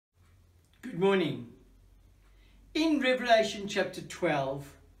Good morning. In Revelation chapter 12,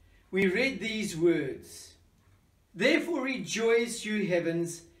 we read these words. Therefore rejoice, you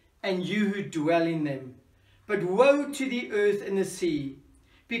heavens, and you who dwell in them. But woe to the earth and the sea,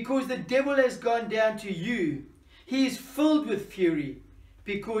 because the devil has gone down to you. He is filled with fury,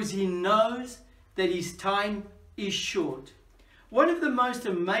 because he knows that his time is short. One of the most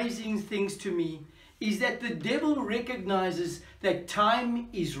amazing things to me is that the devil recognizes that time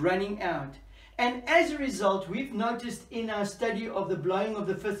is running out. And as a result, we've noticed in our study of the blowing of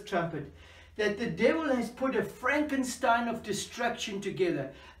the fifth trumpet that the devil has put a Frankenstein of destruction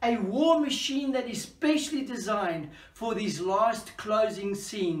together, a war machine that is specially designed for these last closing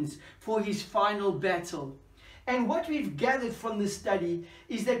scenes, for his final battle. And what we've gathered from this study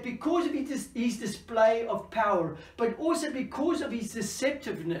is that because of his display of power, but also because of his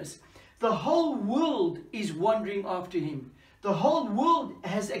deceptiveness, the whole world is wandering after him. The whole world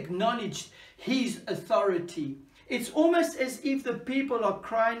has acknowledged his authority. It's almost as if the people are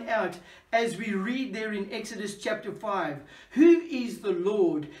crying out, as we read there in Exodus chapter 5, "Who is the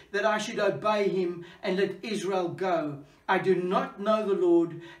Lord that I should obey him and let Israel go? I do not know the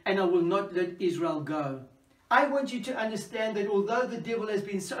Lord, and I will not let Israel go." I want you to understand that although the devil has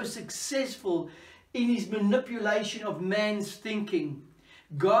been so successful in his manipulation of man's thinking,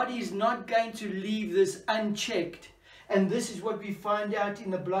 God is not going to leave this unchecked. And this is what we find out in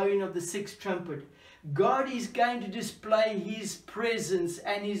the blowing of the sixth trumpet. God is going to display his presence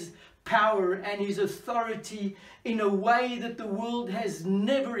and his power and his authority in a way that the world has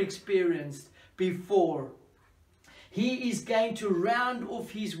never experienced before. He is going to round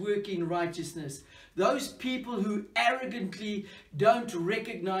off his work in righteousness. Those people who arrogantly don't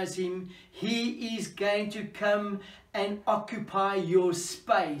recognize him, he is going to come and occupy your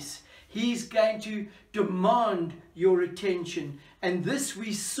space. He's going to demand your attention. And this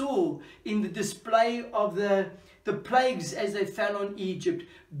we saw in the display of the plagues as they fell on Egypt.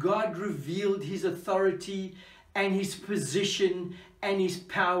 God revealed his authority and his position and his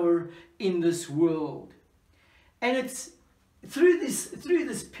power in this world. And it's through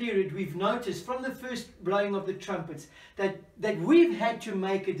this period we've noticed from the first blowing of the trumpets that we've had to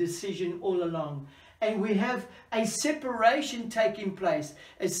make a decision all along. And we have a separation taking place,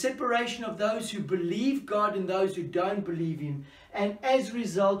 a separation of those who believe God and those who don't believe him. And as a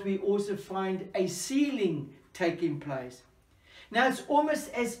result, we also find a sealing taking place. Now, it's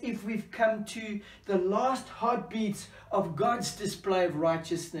almost as if we've come to the last heartbeats of God's display of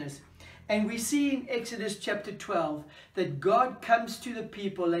righteousness. And we see in Exodus chapter 12 that God comes to the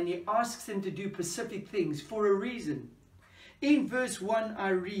people and he asks them to do specific things for a reason. In verse 1 I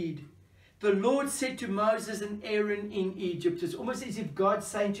read, "The Lord said to Moses and Aaron in Egypt," it's almost as if God's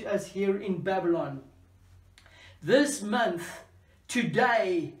saying to us here in Babylon, "This month,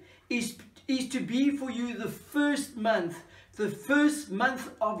 today, is to be for you the first month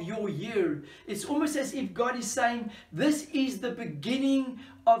of your year." It's almost as if God is saying, this is the beginning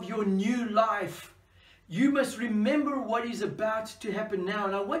of your new life. You must remember what is about to happen now.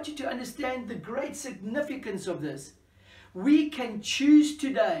 And I want you to understand the great significance of this. We can choose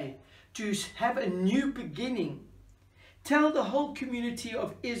today to have a new beginning. Tell the whole community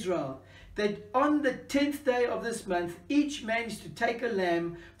of Israel that on the 10th day of this month, each man is to take a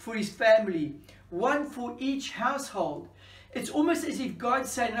lamb for his family, one for each household. It's almost as if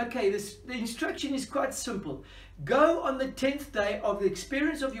God's saying, okay, the instruction is quite simple. Go on the 10th day of the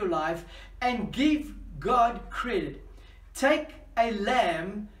experience of your life and give God credit. Take a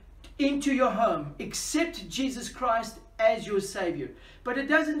lamb into your home. Accept Jesus Christ as your Savior. But it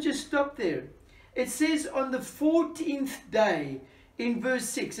doesn't just stop there. It says on the 14th day, in verse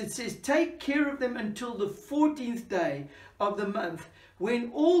 6, it says, "Take care of them until the 14th day of the month,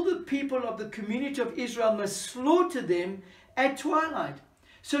 when all the people of the community of Israel must slaughter them at twilight."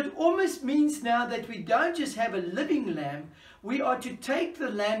 So it almost means now that we don't just have a living lamb, we are to take the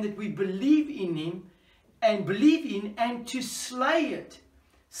lamb that we believe in and to slay it,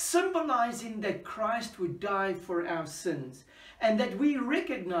 symbolizing that Christ would die for our sins and that we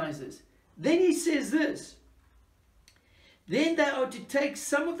recognize this. Then he says this, "Then they are to take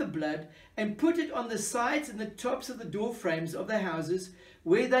some of the blood and put it on the sides and the tops of the door frames of the houses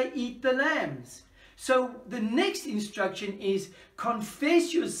where they eat the lambs." So the next instruction is,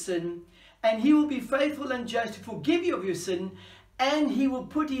 confess your sin and he will be faithful and just to forgive you of your sin, and he will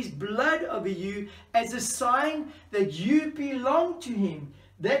put his blood over you as a sign that you belong to him.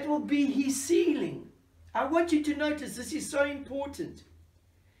 That will be his sealing. I want you to notice this is so important.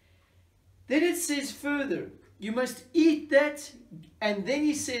 Then it says further, you must eat that, and then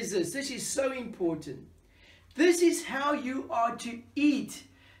he says this is so important. This is how you are to eat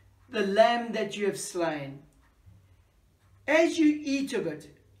the lamb that you have slain. As you eat of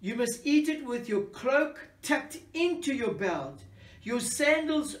it, you must eat it with your cloak tucked into your belt, your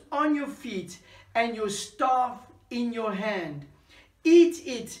sandals on your feet, and your staff in your hand. Eat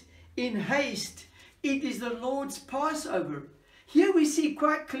it in haste. It is the Lord's Passover. Here we see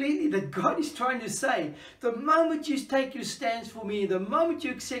quite clearly that God is trying to say, the moment you take your stance for me, the moment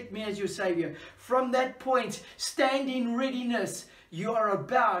you accept me as your Savior, from that point, stand in readiness. You are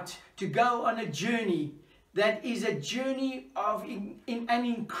about to go on a journey that is a journey of an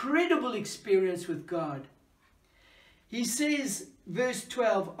incredible experience with God. He says, verse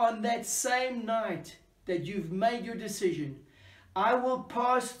 12, on that same night that you've made your decision, I will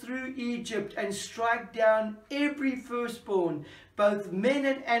pass through Egypt and strike down every firstborn, both men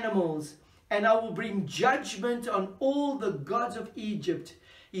and animals, and I will bring judgment on all the gods of Egypt.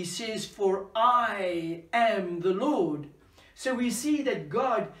 He says, for I am the Lord. So we see that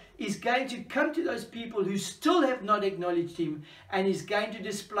God is going to come to those people who still have not acknowledged him, and is going to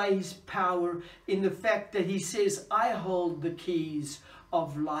display his power in the fact that he says, I hold the keys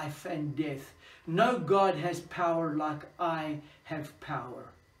of life and death. No God has power like I have power.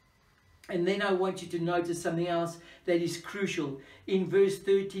 And then I want you to notice something else that is crucial. In verse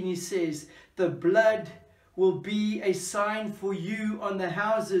 13 he says, the blood will be a sign for you on the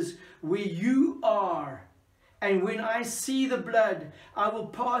houses where you are. And when I see the blood, I will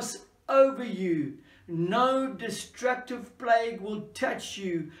pass over you. No destructive plague will touch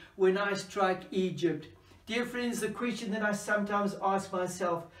you when I strike Egypt. Dear friends, the question that I sometimes ask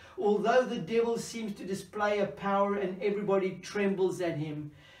myself, although the devil seems to display a power and everybody trembles at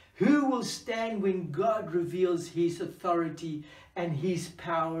him, who will stand when God reveals his authority and his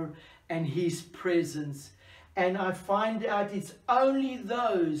power and his presence? And I find out it's only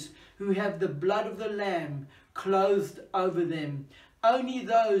those who have the blood of the Lamb clothed over them. Only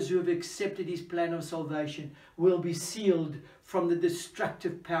those who have accepted his plan of salvation will be sealed from the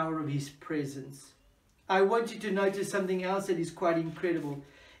destructive power of his presence. I want you to notice something else that is quite incredible.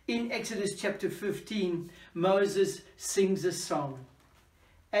 In Exodus chapter 15, Moses sings a song.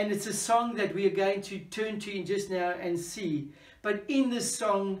 And it's a song that we are going to turn to in just now and see. But in this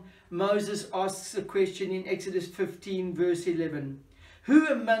song, Moses asks a question in Exodus 15 verse 11. Who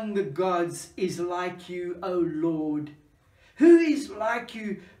among the gods is like you, O Lord? Who is like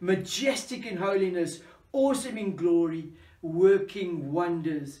you, majestic in holiness, awesome in glory, working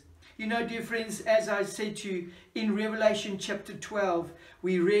wonders? You know, dear friends, as I said to you, in Revelation chapter 12,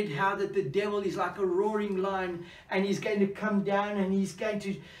 we read how that the devil is like a roaring lion, and he's going to come down and he's going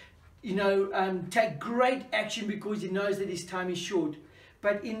to, take great action because he knows that his time is short.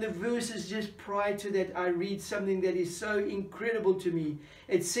 But in the verses just prior to that, I read something that is so incredible to me.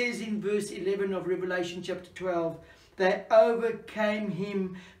 It says in verse 11 of Revelation chapter 12, they overcame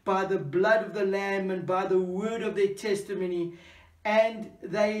him by the blood of the Lamb and by the word of their testimony, and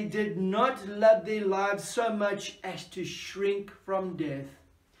they did not love their lives so much as to shrink from death.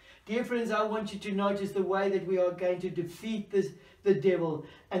 Dear friends, I want you to notice the way that we are going to defeat the devil,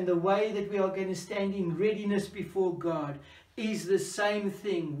 and the way that we are going to stand in readiness before God is the same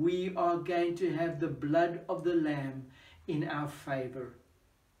thing. We are going to have the blood of the Lamb in our favor.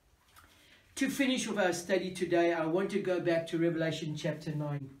 To finish with our study today, I want to go back to Revelation chapter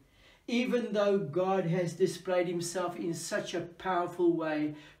 9. Even though God has displayed himself in such a powerful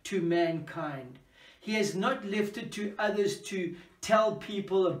way to mankind, he has not left it to others to tell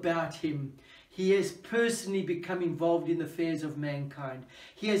people about him. He has personally become involved in the affairs of mankind.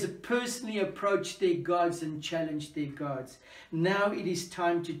 He has personally approached their gods and challenged their gods. Now it is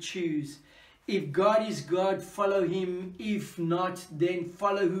time to choose. If God is God, follow him. If not, then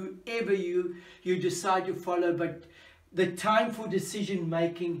follow whoever you decide to follow. But the time for decision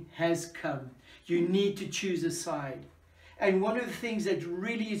making has come. You need to choose a side. And one of the things that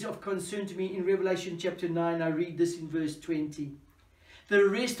really is of concern to me in Revelation chapter 9, I read this in verse 20. The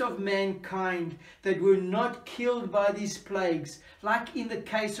rest of mankind that were not killed by these plagues, like in the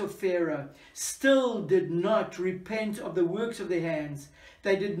case of Pharaoh, still did not repent of the works of their hands.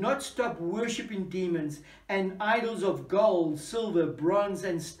 They did not stop worshipping demons and idols of gold, silver, bronze,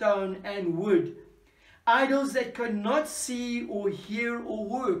 and stone, and wood. Idols that could not see or hear or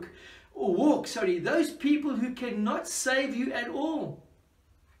walk. Those people who cannot save you at all.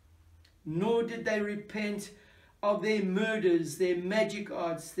 Nor did they repent of their murders, their magic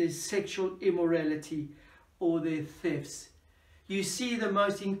arts, their sexual immorality, or their thefts. You see, the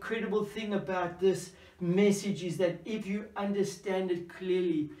most incredible thing about this message is that if you understand it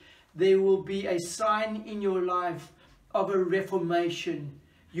clearly, there will be a sign in your life of a reformation.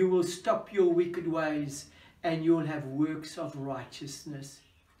 You will stop your wicked ways and you'll have works of righteousness.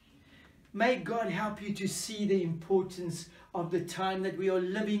 May God help you to see the importance of the time that we are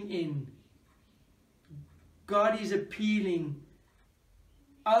living in. God is appealing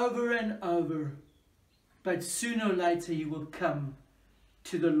over and over, but sooner or later He will come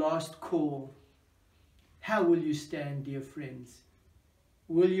to the last call. How will you stand, dear friends?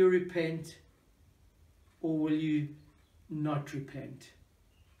 Will you repent, or will you not repent?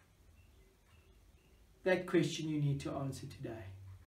 That question you need to answer today.